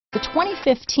The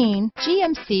 2015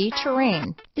 GMC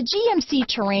Terrain. The GMC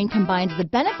Terrain combines the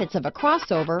benefits of a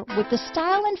crossover with the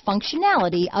style and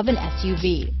functionality of an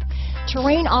SUV.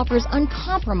 Terrain offers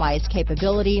uncompromised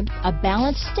capability, a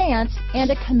balanced stance,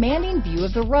 and a commanding view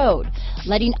of the road,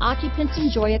 letting occupants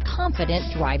enjoy a confident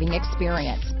driving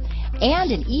experience.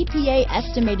 And an EPA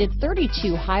estimated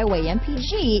 32 highway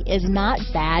MPG is not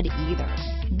bad either.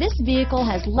 This vehicle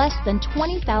has less than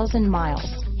 20,000 miles.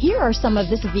 Here are some of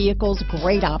this vehicle's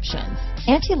great options: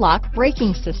 anti-lock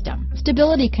braking system,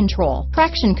 stability control,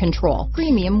 traction control,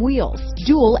 premium wheels,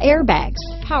 dual airbags,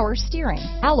 power steering,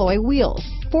 alloy wheels,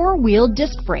 four-wheel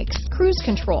disc brakes, cruise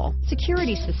control,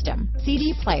 security system,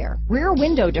 CD player, rear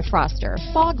window defroster,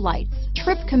 fog lights,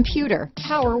 trip computer,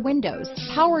 power windows,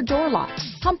 power door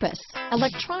locks, compass,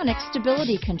 electronic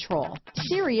stability control,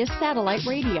 Sirius satellite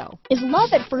radio. Is love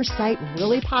at first sight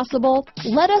really possible?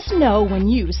 Let us know when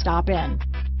you stop in.